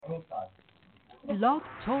Blog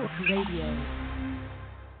Talk Radio.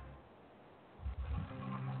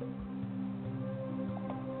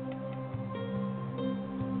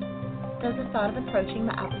 Does the thought of approaching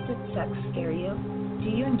the opposite sex scare you? Do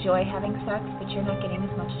you enjoy having sex but you're not getting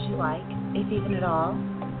as much as you like, if even at all?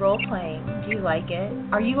 Role-playing, do you like it?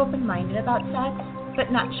 Are you open-minded about sex,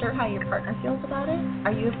 but not sure how your partner feels about it?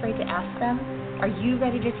 Are you afraid to ask them? Are you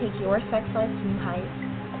ready to take your sex life to new heights?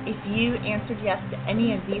 If you answered yes to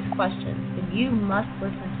any of these questions, then you must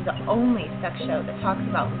listen to the only sex show that talks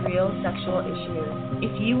about real sexual issues. If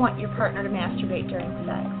you want your partner to masturbate during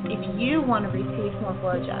sex, if you want to receive more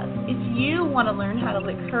blowjobs, if you want to learn how to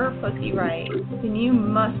lick her pussy right, then you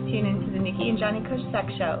must tune into the Nikki and Johnny Cush Sex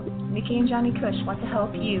Show. Nikki and Johnny Cush want to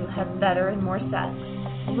help you have better and more sex.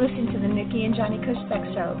 Listen to the Nikki and Johnny Cush Sex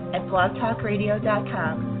Show at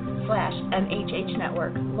blogtalkradio.com/MHH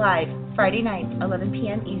Network, live Friday nights, 11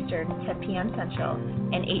 p.m. Eastern, 10 p.m. Central,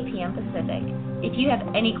 and 8 p.m. Pacific. If you have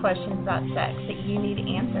any questions about sex that you need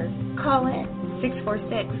answered, call in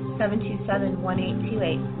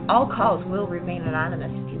 646-727-1828. All calls will remain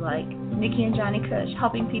anonymous if you like. Nikki and Johnny Cush,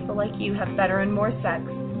 helping people like you have better and more sex.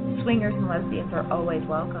 Swingers and lesbians are always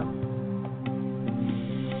welcome.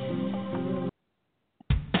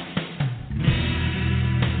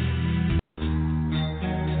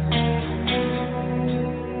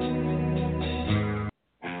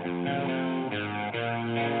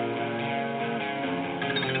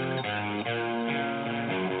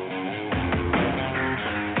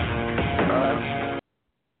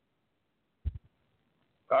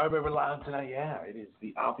 We're live tonight, yeah. It is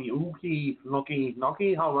the Alfie Ookie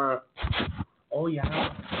Knocky Hour. Oh, yeah.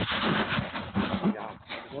 Yeah.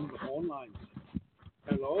 On the phone lines.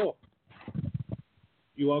 Hello.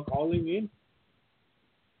 You are calling in?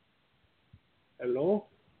 Hello?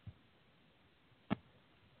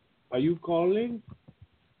 Are you calling?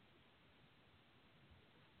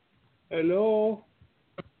 Hello?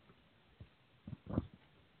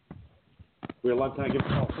 We're live tonight. Give us a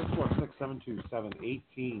call.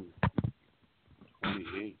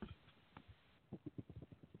 646-727-1828.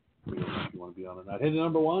 If you want to be on it. Hit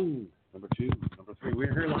number 1, number 2, number 3.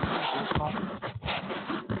 We're here live.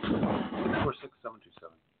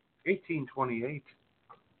 646-727-1828.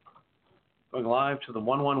 Going live to the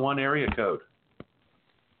 111 area code.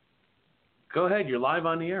 Go ahead. You're live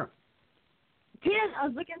on the air. Ken, I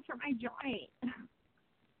was looking for my joint.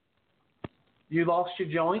 You lost your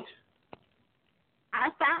joint? I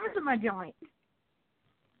found my joint.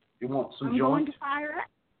 You want some I'm joint? going to fire up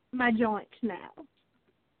my joint now.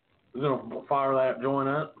 We're going to fire that joint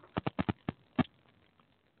up.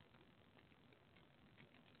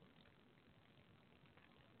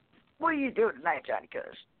 What are you doing tonight, Johnny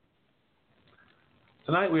Cush?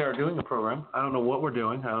 Tonight we are doing a program. I don't know what we're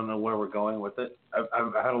doing. I don't know where we're going with it.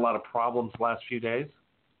 I've had a lot of problems the last few days.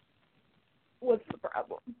 What's the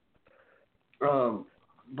problem? A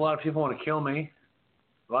lot of people want to kill me.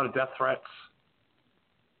 A lot of death threats.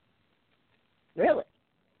 Really?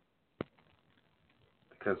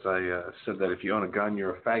 Because I said that if you own a gun,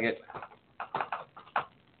 you're a faggot.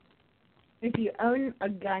 If you own a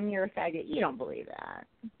gun, you're a faggot. You don't believe that.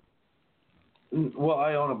 Well,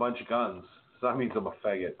 I own a bunch of guns, so that means I'm a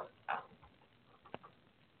faggot.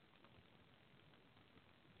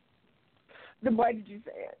 Then why did you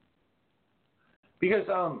say it? Because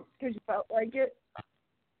Because you felt like it? I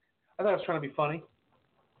thought I was trying to be funny.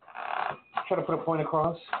 Trying to put a point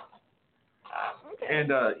across. Okay.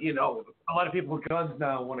 And, a lot of people with guns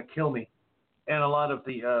now want to kill me. And a lot of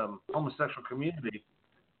the homosexual community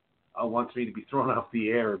wants me to be thrown off the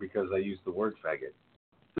air because I use the word faggot.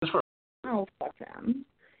 Just for Oh, fuck them.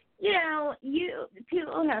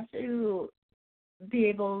 People have to be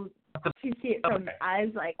able to see it from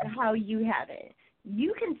eyes like how you have it.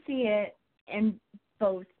 You can see it in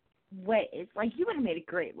both ways. Like, you would have made a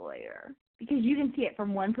great lawyer because you can see it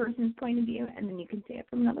from one person's point of view and then you can see it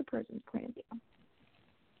from another person's point of view.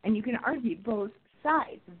 And you can argue both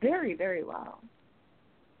sides very, very well.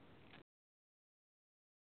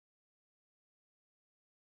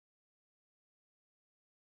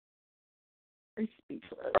 You're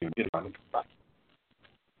speechless.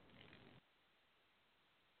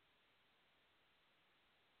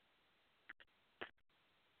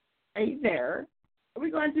 Are you there? Are we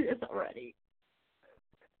going through this already?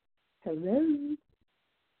 Hello?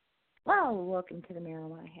 Well, welcome to the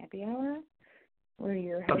Marijuana Happy Hour. We're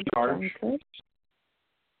your host, Johnny Cush.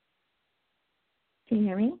 Can you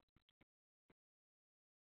hear me?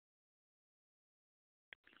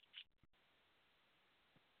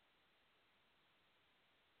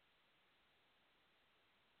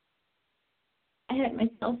 I had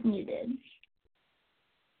myself muted.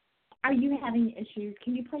 Are you having issues?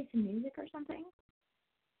 Can you play some music or something?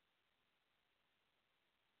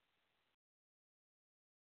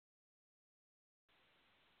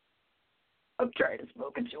 I'm trying to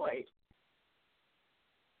smoke a joint.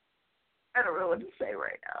 I don't know what to say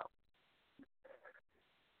right now.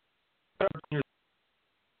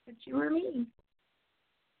 It's you or me.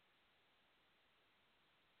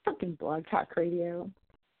 Fucking Blog Talk Radio.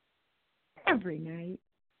 Every night.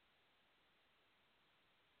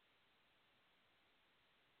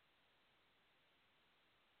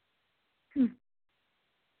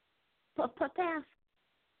 Puff, puff, pass.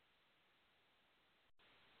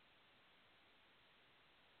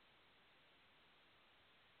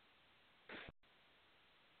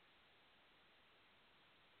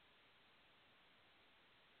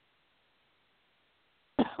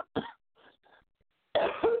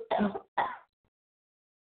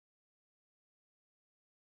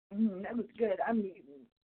 That was good. I'm muting.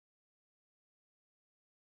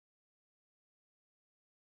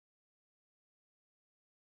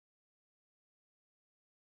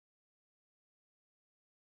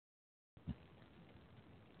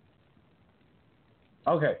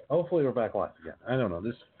 Okay, hopefully we're back live again. I don't know.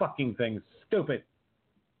 This fucking thing's stupid.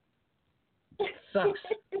 It sucks.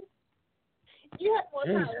 You have more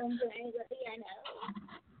Jesus. problems than anybody I know.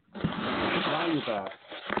 Now you're back.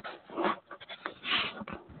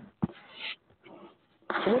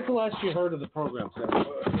 So what's the last you heard of the program?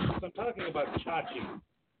 I'm talking about Chachi.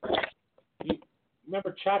 You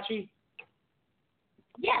remember Chachi?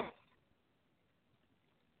 Yes.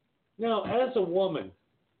 Now, as a woman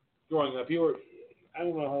growing up, you were, I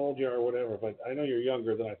don't know how old you are or whatever, but I know you're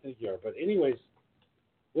younger than I think you are. But anyways,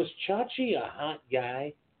 was Chachi a hot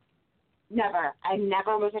guy? Never. I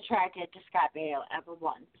never was attracted to Scott Baio ever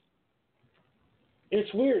once.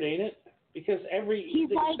 It's weird, ain't it? Because He's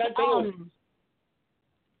like, Scott Baio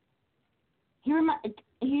him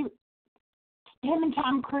and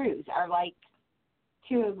Tom Cruise are like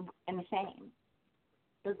two and the same.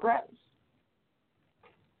 They're gross.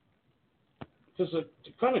 Just a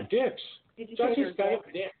kind of dicks. Chachi's kind of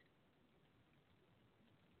a dick.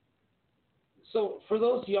 So for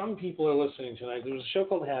those young people who are listening tonight, there was a show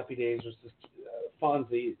called Happy Days. There was this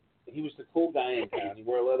Fonzie. He was the cool guy in town. He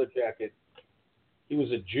wore a leather jacket. He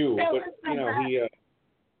was a Jew, but you know he.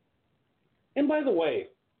 And by the way,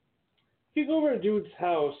 if you go over to a dude's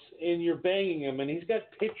house and you're banging him, and he's got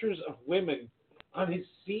pictures of women on his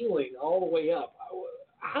ceiling all the way up,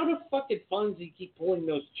 how the fuck did Fonzie keep pulling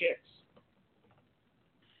those chicks?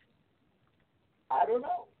 I don't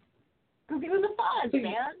know. Because he was a Fonz,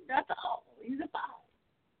 man. That's all. He's a Fonz.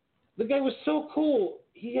 The guy was so cool.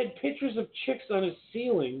 He had pictures of chicks on his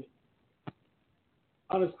ceiling,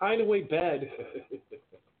 on his hideaway bed.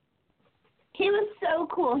 He was so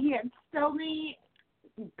cool. He had so many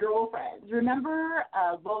girlfriends. Remember,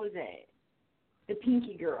 what was it? The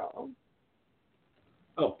Pinky Girl.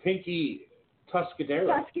 Oh, Pinky Tuscadero.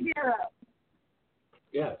 Tuscadero.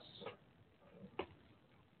 Yes.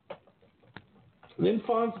 And then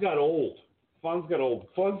Fonz got old.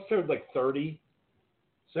 Fonz turned like 30.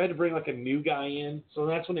 So they had to bring like a new guy in. So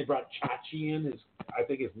that's when they brought Chachi in, I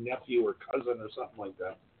think his nephew or cousin or something like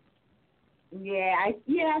that. Yeah,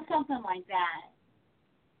 something like that.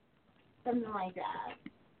 Something like that.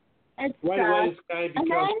 It's right away, this guy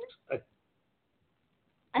becomes...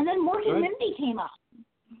 And then Mork and Mindy came up.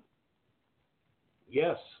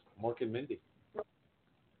 Yes, Mork and Mindy.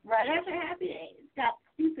 Right after Happy Days. Got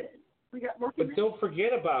stupid. We got Mork and Mindy. But don't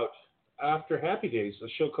forget about, after Happy Days, a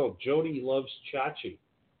show called Jody Loves Chachi.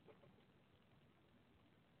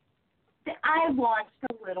 I watched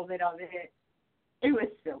a little bit of it. It was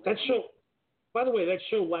so good. That show, by the way, that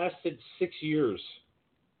show lasted 6 years.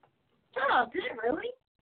 Oh, did it really?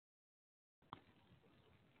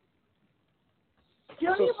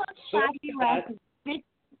 Jody Loves Chachi lasted 6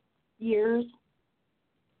 years.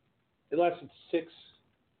 It lasted 6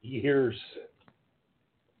 years.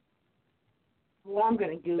 Well, I'm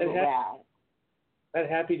going to Google that. That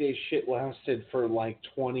Happy Days shit lasted for like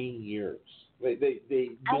 20 years. They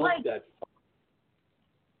milked that.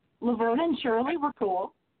 Laverne and Shirley were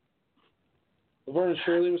cool. Laverne and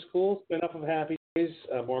Shirley was cool. Spin-off of Happy Days.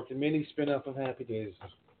 Mork and Mindy spin-off of Happy Days.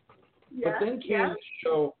 Yeah, but then came the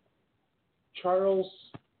show Charles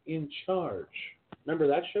in Charge. Remember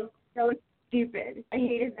that show? That was stupid. I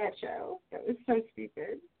hated that show. That was so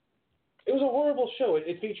stupid. It was a horrible show.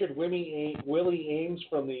 It featured Willie Ames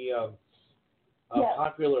from the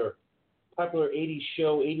popular 80s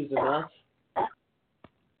show 80s Enough.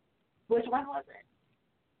 Which one was it?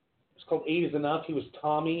 It's called 80s Enough. He was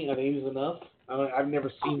Tommy on 80s Enough. I've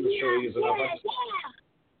never seen the show 80s Enough.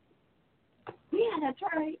 Yeah, that's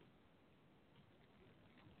right.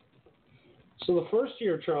 So the first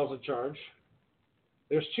year Charles in charge,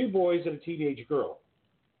 there's 2 boys and a teenage girl.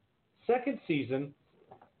 Second season,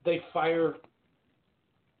 they fire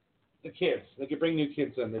the kids. They could bring new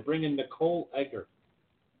kids in. They bring in Nicole Eggert.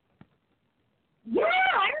 Yeah,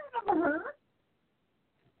 I remember her.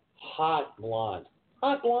 Hot blonde.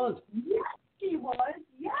 Hot blonde. Yes, she was.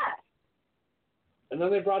 Yes. And then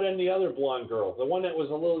they brought in the other blonde girl, the one that was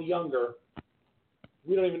a little younger.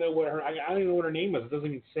 We don't even know what her. I don't even know what her name was. It doesn't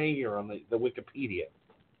even say here on the Wikipedia.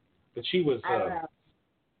 But she was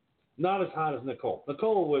not as hot as Nicole.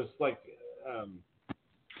 Nicole was like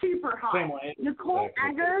super hot. Nicole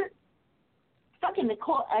Eggert. Fucking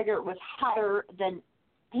Nicole Eggert was hotter than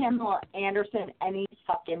Pamela Anderson any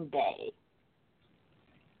fucking day.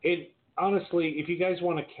 It honestly, if you guys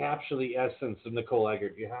want to capture the essence of Nicole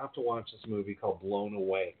Eggert, you have to watch this movie called Blown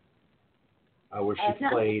Away, where she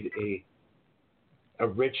played a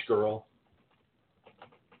rich girl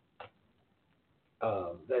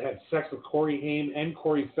that had sex with Corey Haim and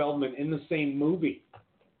Corey Feldman in the same movie.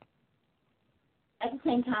 At the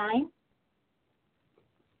same time?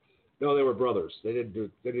 No, they were brothers. They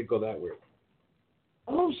didn't go that weird.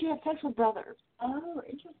 Oh, she had sex with brothers. Oh,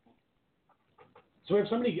 interesting. So if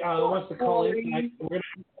somebody wants to call in,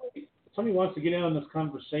 somebody wants to get in on this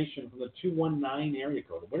conversation from the 219 area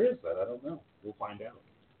code. Where is that? I don't know. We'll find out.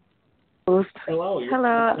 Hello.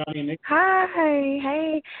 Hello. Hi.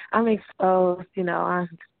 Hey. I'm exposed. I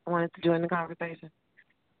wanted to join the conversation.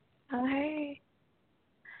 Oh, hey.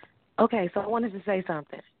 Okay, so I wanted to say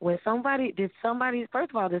something. First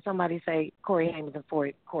of all, did somebody say Corey Haim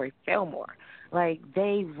and Corey Feldman? Like,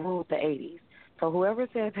 they ruled the 80s. So whoever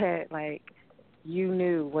said that, like, you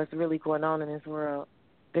knew what's really going on in this world.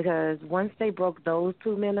 Because once they broke those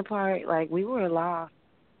 2 men apart, like, we were lost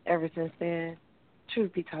ever since then,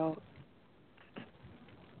 truth be told.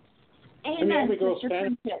 Every girl's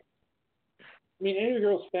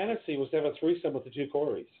fantasy was to have a threesome with the 2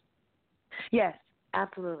 Coreys. Yes,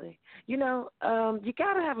 absolutely. You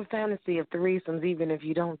got to have a fantasy of threesomes even if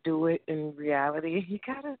you don't do it in reality. You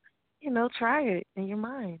got to, try it in your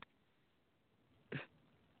mind.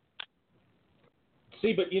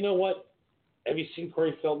 See, but you know what? Have you seen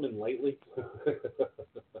Corey Feldman lately?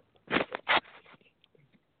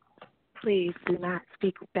 Please do not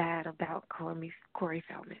speak bad about Corey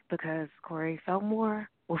Feldman because Corey Feldman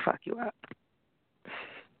will fuck you up.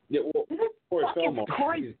 Yeah, well, Corey Feldman.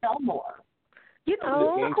 Corey Feldman.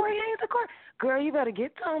 Corey Haim's a Corey. Girl, you better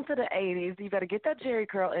get on to the 80s. You better get that Jerry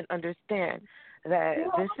curl and understand that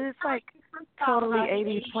this is like totally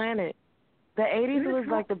 80s planet. The 80s was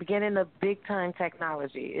like the beginning of big-time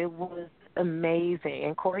technology. It was amazing.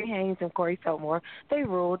 And Corey Haim and Corey Feldman, they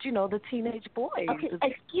ruled, the teenage boys. Okay,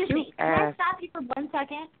 excuse me. Can I stop you for 1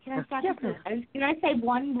 second? Can I say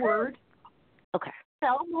one word? Okay.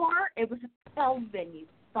 Feldman, it was Feldman, you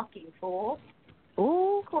fucking fool.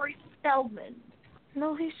 Ooh. Corey Feldman.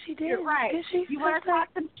 No, she did. You're right. You want to talk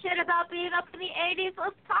some shit about being up in the 80s?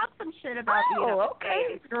 Let's talk some shit about being up in the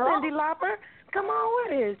 80s, girl. Cyndi Lauper, come on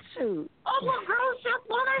with it. Shoot. Oh, well, girls just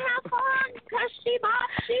want to have fun because she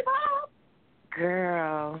bop.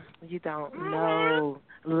 Girl, you don't know.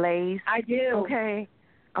 Lace. I do. Okay.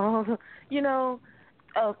 Oh,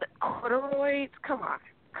 corduroys. Come on.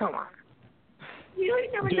 You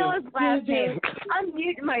don't even know his last name. I'm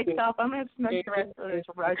muting myself. I'm going to smoke the rest of this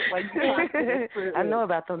rush like you. I know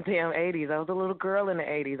about them damn 80s. I was a little girl in the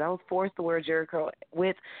 80s. I was forced to wear Jerry curl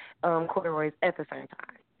with corduroys at the same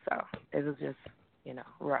time. So it was just,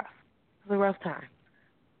 rough. It was a rough time.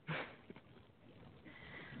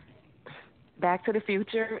 Back to the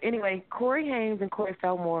Future. Anyway, Corey Haim and Corey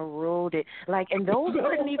Feldman ruled it. And those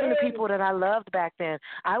weren't even the people that I loved back then.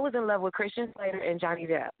 I was in love with Christian Slater and Johnny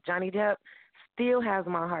Depp. Johnny Depp still has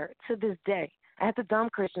my heart to this day. I had to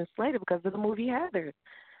dump Christian Slater because of the movie Heathers.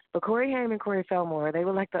 But Corey Haim and Corey Feldman, they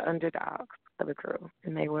were like the underdogs of the crew,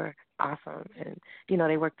 and they were awesome. And,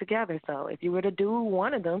 they worked together. So if you were to do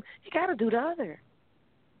one of them, you got to do the other.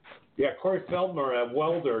 Yeah, Corey Feldman, a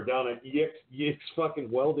welder down at Yick's fucking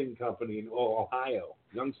welding company in Ohio,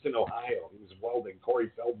 Youngstown, Ohio. He was welding, Corey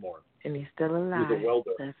Feldman. And he's still alive. He's a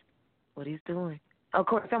welder. That's what he's doing. Oh,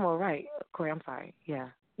 Corey Feldman, right. Corey, I'm sorry. Yeah,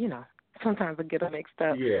 sometimes I get them mixed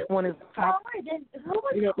up. Yeah. One is Who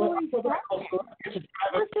was Corey Feldman?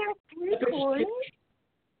 Was there 3 Corey?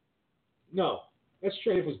 No, that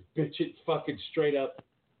straight up was fucking straight up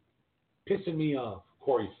pissing me off.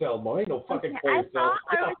 Corey Feldman. Ain't no fucking Corey Feldman.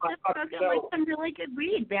 I was just smoking like some really good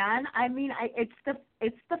weed, man. I mean, it's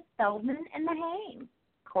the Feldman and the Haim.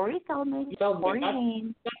 Corey Feldman, Corey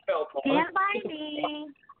Haim. Stand by me.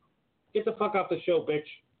 Get the fuck off the show, bitch.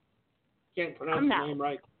 Can't pronounce your name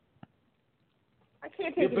right. I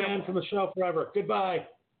can't You're take it. banned from the show forever. Goodbye.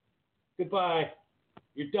 Goodbye.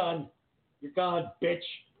 You're done. You're gone, bitch.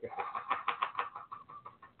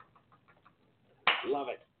 Love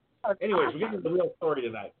it. Anyways, we're getting to the real story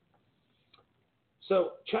tonight.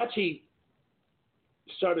 So Chachi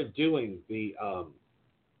started doing the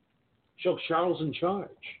show Charles in Charge.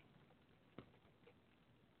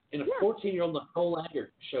 And a 14-year-old Nicole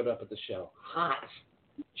Eggert showed up at the show. Hot.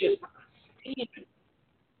 Just steaming.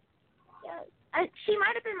 Yeah. She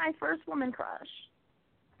might have been my first woman crush.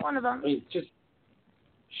 One of them. I mean,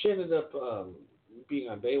 she ended up being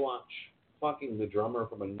on Baywatch, fucking the drummer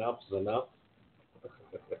from Enough's Enough.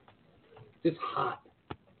 Just hot.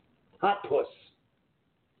 Hot puss.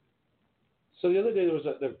 So the other day there was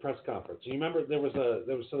a press conference. You remember there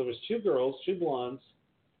was two girls, two blondes.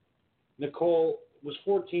 Nicole was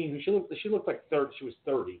 14. She looked like 30. She was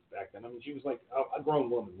 30 back then. I mean, she was like a grown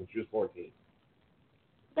woman when she was 14.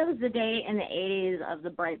 That was the day in the 80s of the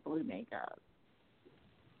bright blue makeup.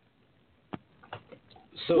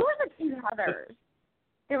 So, who were the two Heathers?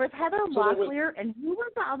 There was Heather Locklear, and who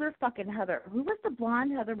was the other fucking Heather? Who was the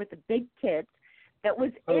blonde Heather with the big tits that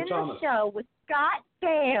was in the show with Scott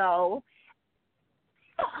Baio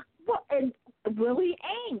and Willie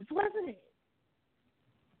Ames, wasn't it?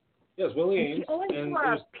 Yes, Willie Ames. She always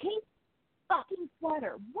wore a pink fucking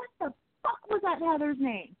sweater. What the fuck was that Heather's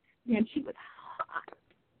name? Man, she was hot.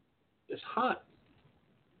 It's hot.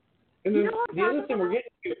 And then the other thing we're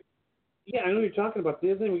getting to, yeah, I know what you're talking about.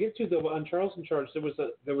 The other thing we get to, though, on Charles in Charge, there was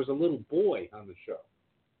a little boy on the show,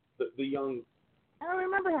 the young. I don't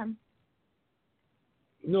remember him.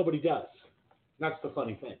 Nobody does. That's the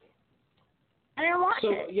funny thing. I didn't watch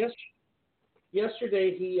it. So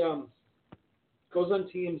yesterday he goes on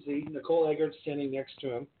TMZ. Nicole Eggert standing next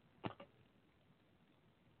to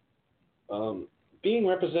him, being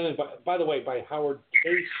represented by the way, by Howard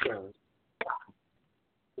K. Stern,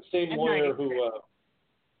 the same lawyer who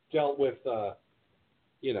dealt with,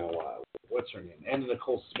 what's her name? Anna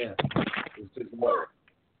Nicole Smith. His lawyer.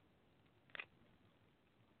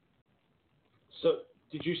 So,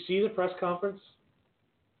 did you see the press conference?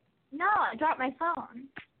 No, I dropped my phone.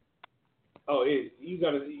 Oh, you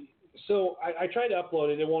got to. So I tried to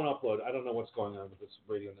upload it. It won't upload. I don't know what's going on with this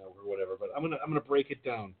radio network or whatever. But I'm gonna break it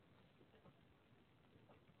down.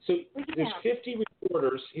 So there's 50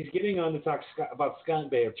 reporters. He's getting on to talk about Scott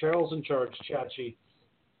Baio, Charles in Charge, Chachi,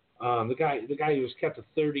 the guy who's kept a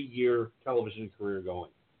 30-year television career going.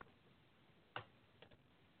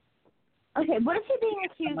 Okay, what is he being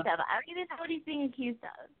accused of? I don't even know what he's being accused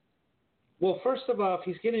of. Well, first of all,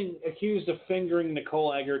 he's getting accused of fingering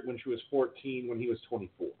Nicole Eggert when she was 14, when he was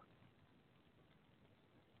 24.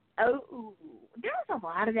 Oh, there was a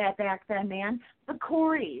lot of that back then, man. The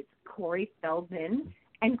Coreys, Corey Feldman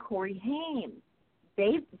and Corey Haim,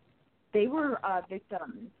 they were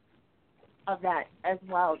victims of that as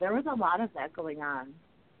well. There was a lot of that going on.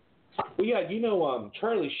 Well, yeah,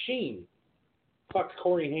 Charlie Sheen fucked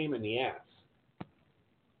Corey Haim in the ass.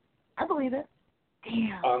 I believe it.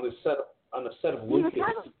 Damn. On the set of Lucas. He was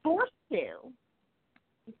kind of forced to.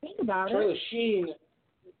 Think about Charlie Sheen,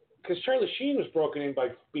 because Charlie Sheen was broken in by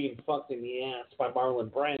being fucked in the ass by Marlon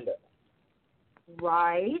Brando.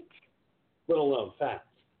 Right. Little known fact.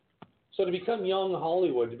 So to become young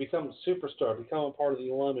Hollywood, to become a superstar, become a part of the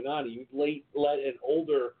Illuminati, you let an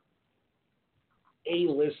older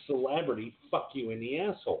A-list celebrity fuck you in the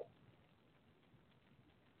asshole.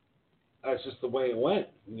 That's just the way it went.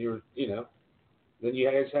 And then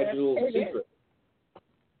you guys had your little secret.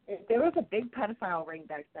 There was a big pedophile ring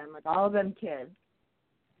back then with all of them kids.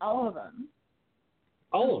 All of them.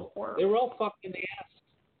 All of them. They were all fucked in the ass.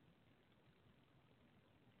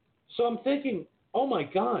 So I'm thinking, oh my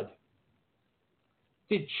God,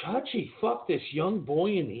 did Chachi fuck this young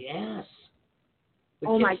boy in the ass?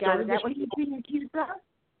 Oh my God, is that what he's being accused of?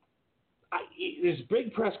 This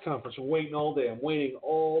big press conference. We're waiting all day. I'm waiting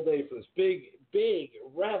all day for this big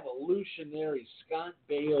revolutionary Scott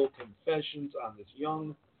Baio confessions on this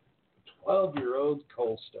young 12-year-old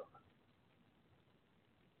co-star.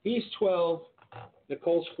 He's 12.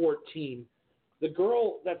 Nicole's 14. The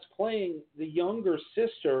girl that's playing the younger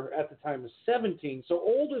sister at the time is 17, so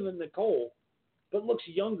older than Nicole, but looks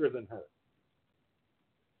younger than her.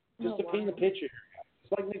 Just to paint a picture.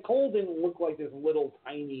 It's like Nicole didn't look like this little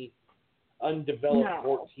tiny, undeveloped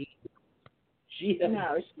 14. She had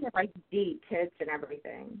like deep tits and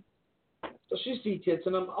everything. So she's deep tits,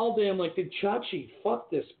 and I'm like, did Chachi fuck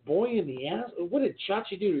this boy in the ass? What did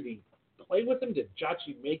Chachi do? Did he play with him? Did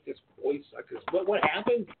Chachi make this boy suck his? What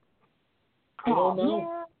happened? I don't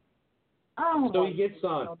know. Oh, so he gets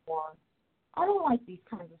on. I don't like these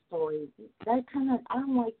kinds of stories. I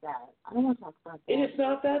don't like that. I don't want to talk about that. And it's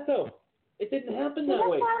not that, though. It didn't happen that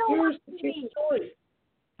way. Here's the kid's story.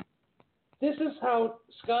 This is how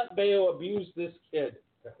Scott Baio abused this kid.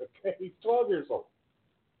 Okay, he's 12 years old.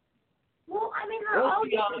 Well, I mean, they're all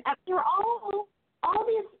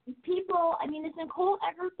these people. I mean, is Nicole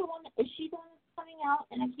Eggert the one? Is she the one that's coming out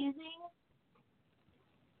and accusing?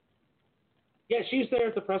 Yeah, she's there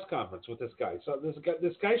at the press conference with this guy. So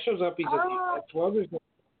this guy shows up. He's at 12 years old.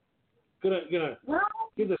 Gonna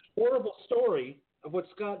give this horrible story of what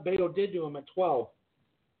Scott Baio did to him at 12.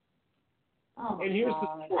 Oh, and here's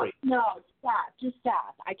God. the story. No, stop. Just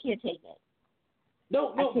stop. I can't take it.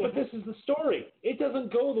 No, but this is the story. It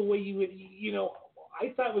doesn't go the way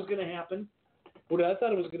I thought was going to happen. What I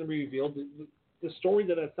thought it was going to be revealed, the story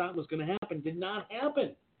that I thought was going to happen did not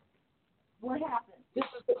happen. What happened? This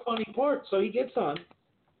is the funny part. So he gets on.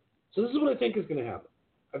 So this is what I think is going to happen.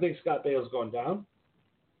 I think Scott Baio's going down.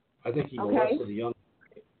 I think he molested a young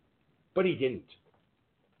guy. But he didn't.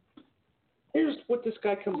 Here's what this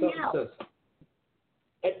guy comes up and says.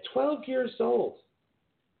 At 12 years old,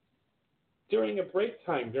 during a break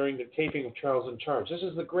time during the taping of Charles in Charge, this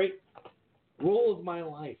is the great role of my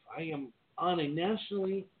life. I am on a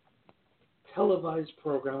nationally televised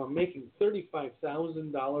program. I'm making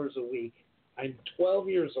 $35,000 a week. I'm 12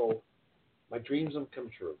 years old. My dreams have come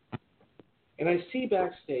true. And I see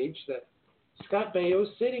backstage that Scott Baio is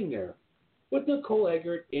sitting there with Nicole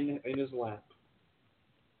Eggert in his lap.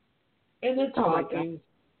 And they're talking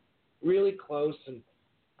really close and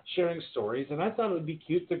sharing stories. And I thought it would be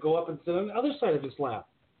cute to go up and sit on the other side of his lap.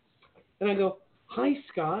 And I go, "Hi,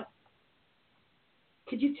 Scott.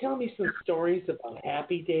 Could you tell me some stories about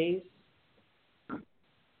happy days?"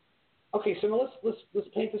 Okay, so now let's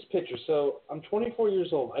paint this picture. So I'm 24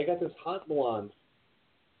 years old. I got this hot blonde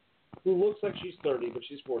who looks like she's 30, but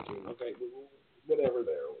she's 14. Okay, whatever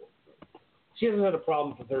there. She hasn't had a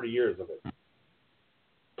problem for 30 years of it.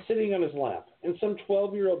 Sitting on his lap. And some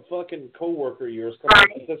 12-year-old fucking coworker of yours comes up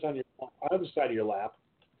and sits on the other side of your lap.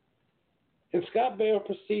 And Scott Baio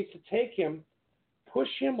proceeds to take him, push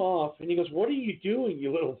him off, and he goes, "What are you doing,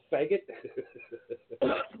 you little faggot?"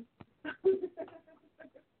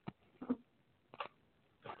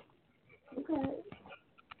 Okay.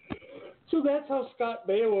 So that's how Scott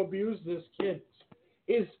Baio abused this kid.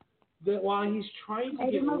 Is that while he's trying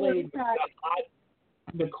to get laid,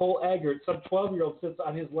 Nicole Eggert, some 12-year-old, sits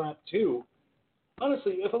on his lap too.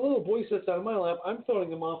 Honestly, if a little boy sits on my lap, I'm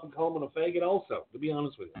throwing him off and calling him a faggot also, to be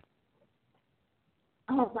honest with you.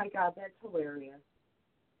 Oh, my God, that's hilarious.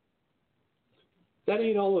 That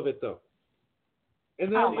ain't all of it, though.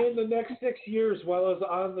 And then in the next 6 years, while I was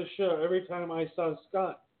on the show, every time I saw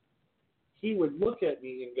Scott, he would look at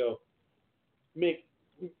me and go, make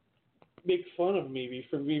fun of me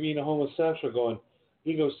for me being a homosexual.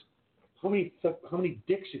 He goes, how many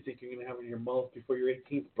dicks you think you're gonna have in your mouth before your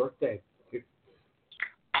 18th birthday?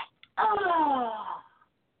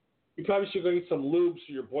 You probably should go get some lube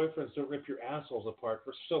so your boyfriends don't rip your assholes apart.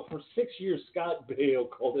 For 6 years, Scott Baio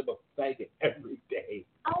called him a faggot every day.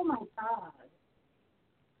 Oh my God.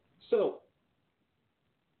 So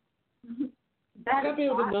Scott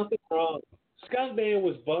Baio did nothing wrong. Scott Baio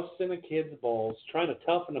was busting a kid's balls, trying to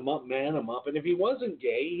toughen him up, man him up, and if he wasn't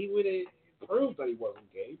gay, he would have proved that he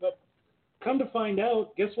wasn't gay. But come to find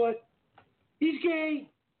out, guess what? He's gay.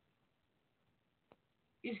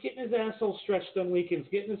 He's getting his asshole stretched on weekends,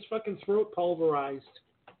 getting his fucking throat pulverized.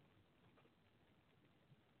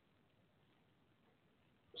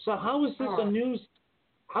 So how is this a news?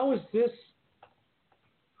 How did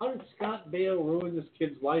Scott Baio ruin this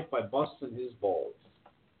kid's life by busting his balls?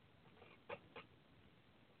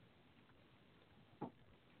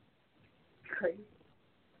 Crazy.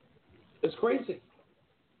 It's crazy.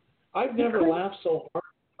 I've never laughed so hard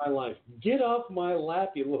in my life. Get off my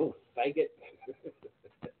lap, you little faggot.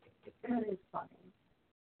 That is funny.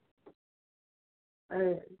 That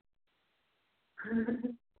is.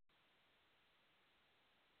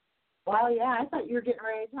 Well, yeah, I thought you were getting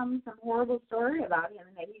ready to tell me some horrible story about him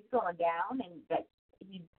and that he's going down and that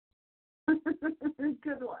he.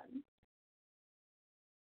 Good one.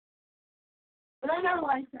 But I never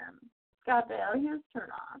liked him. Scott Baio, he was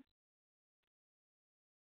turned off.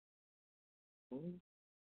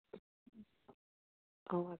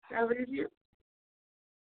 Oh, Trevor, did you?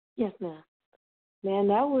 yes, ma'am. Man,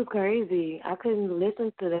 that was crazy. I couldn't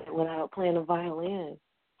listen to that without playing a violin.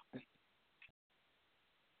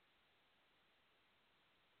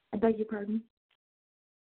 I beg your pardon?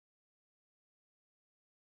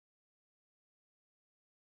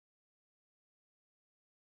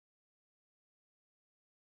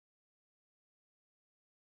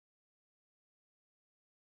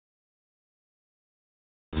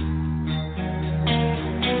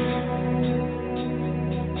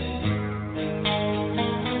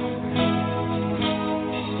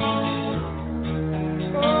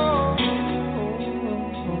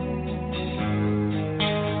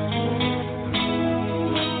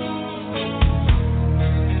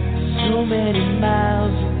 many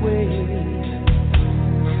miles away.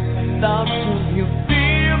 Thoughts of you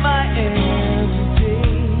fill my every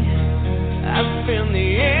day. I spend the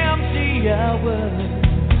empty hours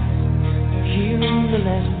hearing the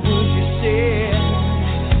last words you said.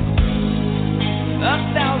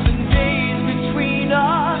 1,000 days between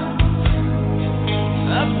us,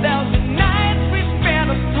 1,000 nights we spent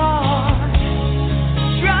apart.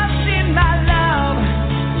 Trust in my love,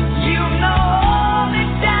 you know only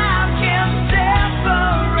time can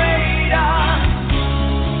separate us.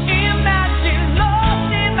 Imagine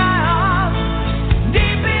lost in my arms,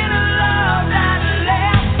 deep in a love that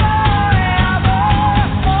lasts forever.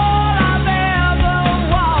 All I've ever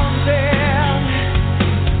wanted,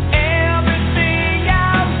 everything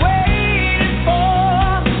I've waited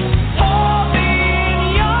for. Hold me in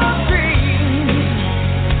your dreams,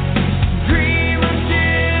 dream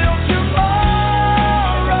until tomorrow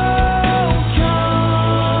comes.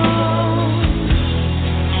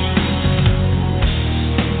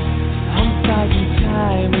 I'm fighting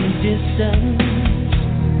time and distance.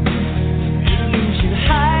 Illusion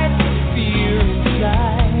hides the fear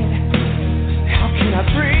inside. How can I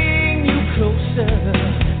bring you closer?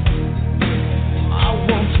 I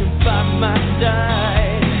want you by my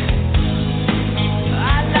side. I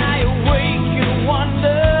lie awake and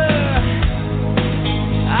wonder.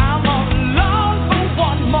 I'm all alone for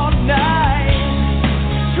one more night.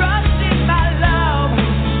 Trust in my love,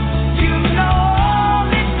 you know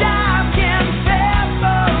only time can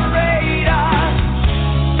separate us.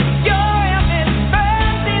 Your image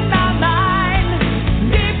burns in my mind,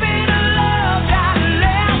 deep in a love that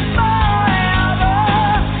lasts forever.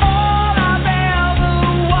 All I've ever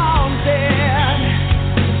wanted,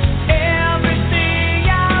 everything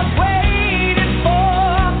I've waited for.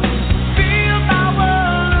 Feel my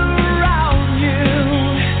world around you.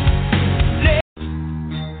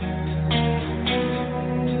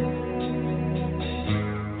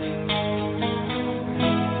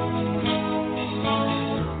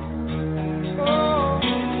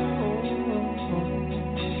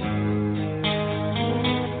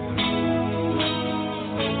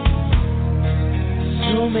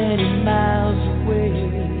 So many miles away,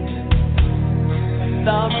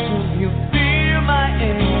 thoughts of you fill my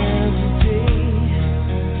every day.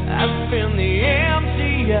 I spend the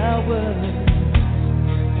empty hours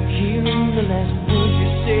hearing the last words you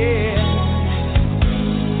said.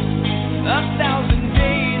 1,000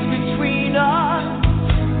 days between us,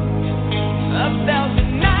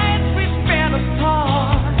 1,000 nights we spent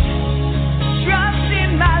apart. Trust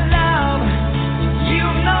in my love, you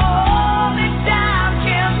know only time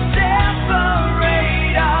can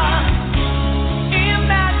separate us.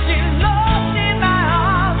 Imagine lost in my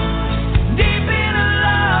arms, deep in a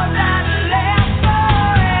love that lasts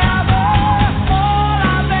forever. All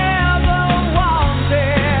I've ever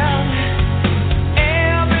wanted,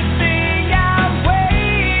 everything I've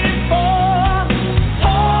waited for.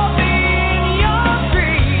 Hold me in your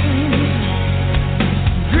dreams,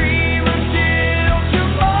 dream until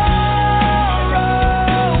tomorrow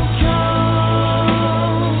comes.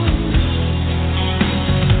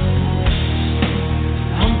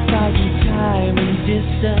 I'm fighting time and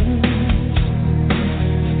distance.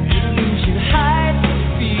 Illusion hides the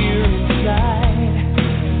fear inside.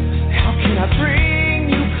 How can I bring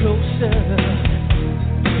you closer?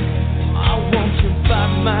 I want you by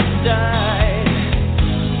my side.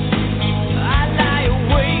 I lie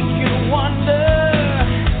awake and wonder.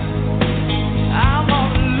 I'm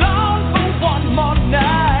all alone for one more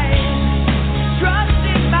night. Trust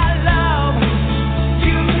in my love,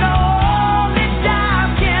 you know only time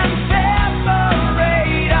can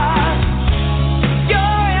separate us.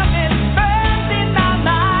 Your image burns in my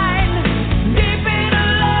mind, deep in a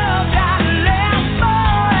love that lasts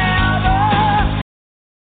forever.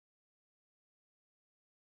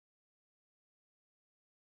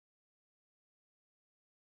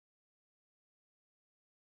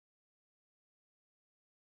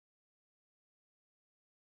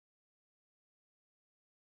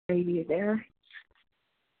 Are you there?